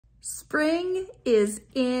Spring is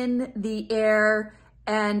in the air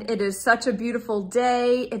and it is such a beautiful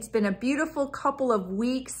day. It's been a beautiful couple of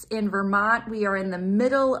weeks in Vermont. We are in the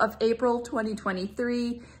middle of April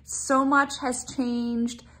 2023. So much has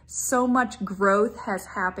changed, so much growth has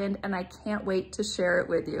happened, and I can't wait to share it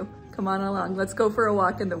with you. Come on along, let's go for a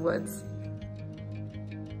walk in the woods.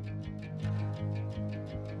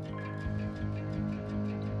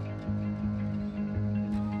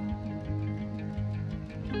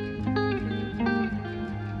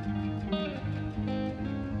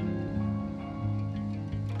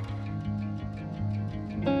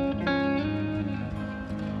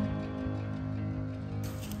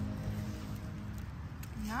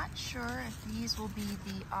 Not sure if these will be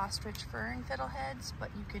the ostrich fern fiddleheads, but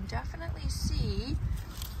you can definitely see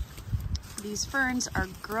these ferns are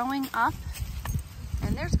growing up,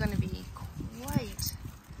 and there's going to be quite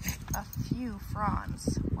a few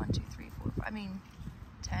fronds. 1, 2, 3, 4, 5,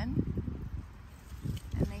 10.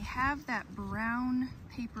 And they have that brown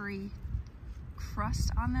papery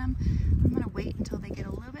crust on them. I'm going to wait until they get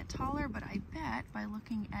a little bit taller, but I bet by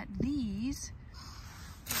looking at these,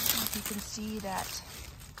 I don't know if you can see that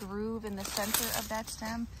groove in the center of that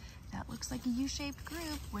stem. That looks like a U-shaped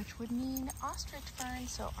groove, which would mean ostrich fern.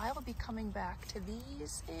 So I will be coming back to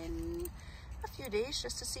these in a few days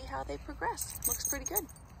just to see how they progress. Looks pretty good.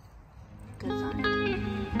 Good find.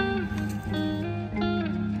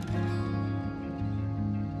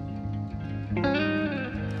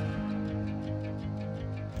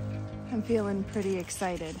 I'm feeling pretty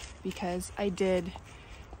excited because I did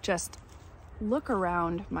just look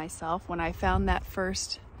around myself when I found that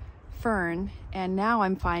first fern, and now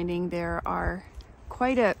I'm finding there are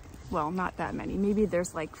quite a, well, not that many, maybe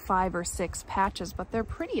there's like 5 or 6 patches, but they're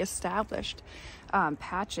pretty established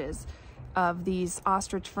patches of these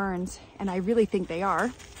ostrich ferns, and I really think they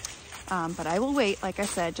are. But I will wait, like I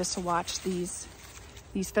said, just to watch these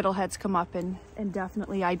fiddleheads come up and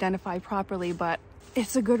definitely identify properly. But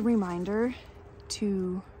it's a good reminder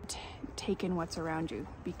to take in what's around you,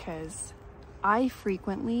 because I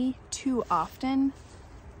frequently, too often,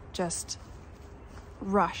 just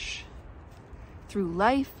rush through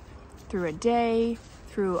life, through a day,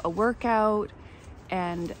 through a workout,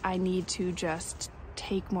 and I need to just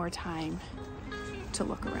take more time to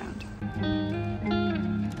look around.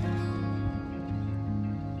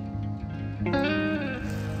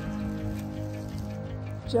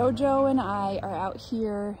 Jojo and I are out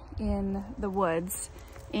here in the woods,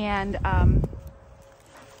 and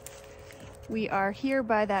we are here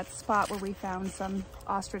by that spot where we found some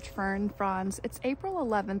ostrich fern fronds. It's April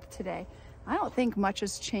 11th today. I don't think much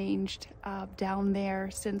has changed down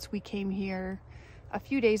there since we came here a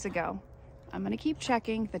few days ago. I'm gonna keep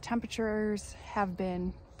checking. The temperatures have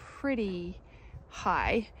been pretty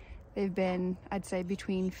high. They've been, I'd say,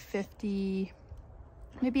 between 50,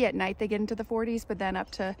 maybe at night they get into the 40s, but then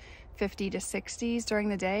up to 50 to 60s during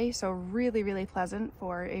the day. So really, really pleasant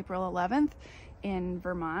for April 11th in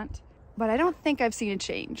Vermont. But I don't think I've seen a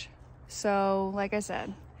change. So like I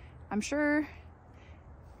said, I'm sure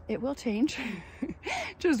it will change.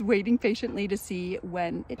 Just waiting patiently to see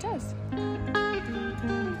when it does.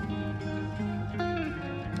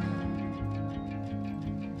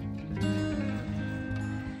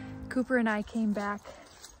 Cooper and I came back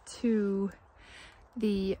to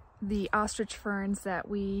the ostrich ferns that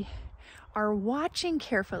we are watching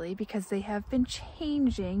carefully because they have been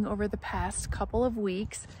changing over the past couple of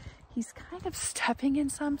weeks. He's kind of stepping in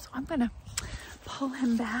some, so I'm gonna pull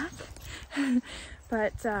him back.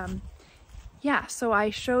 But yeah, so I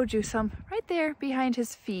showed you some right there behind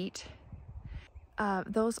his feet.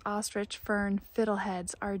 Those ostrich fern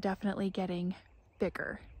fiddleheads are definitely getting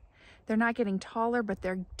bigger. They're not getting taller, but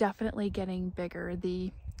they're definitely getting bigger,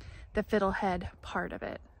 the fiddlehead part of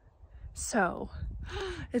it. So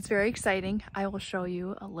it's very exciting. I will show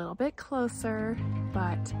you a little bit closer,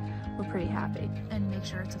 but we're pretty happy. And make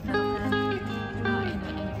sure it's a fiddlehead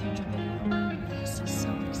in a future video. This is so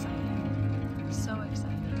exciting. So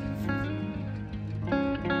exciting.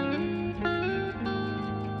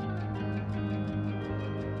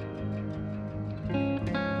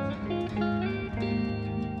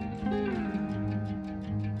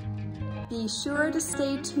 Be sure to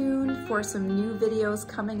stay tuned for some new videos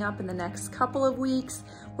coming up in the next couple of weeks.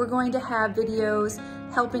 We're going to have videos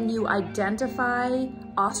helping you identify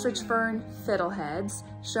ostrich fern fiddleheads,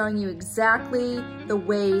 showing you exactly the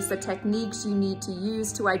ways, the techniques you need to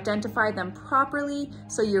use to identify them properly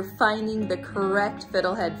so you're finding the correct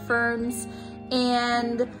fiddlehead ferns.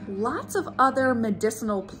 and lots of other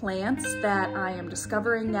medicinal plants that I am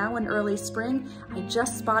discovering now in early spring. I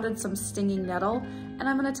just spotted some stinging nettle, and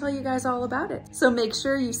I'm gonna tell you guys all about it. So make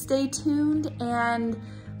sure you stay tuned and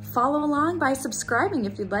follow along by subscribing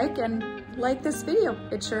if you'd like, and like this video.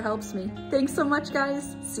 It sure helps me. Thanks so much,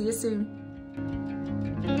 guys. See you soon.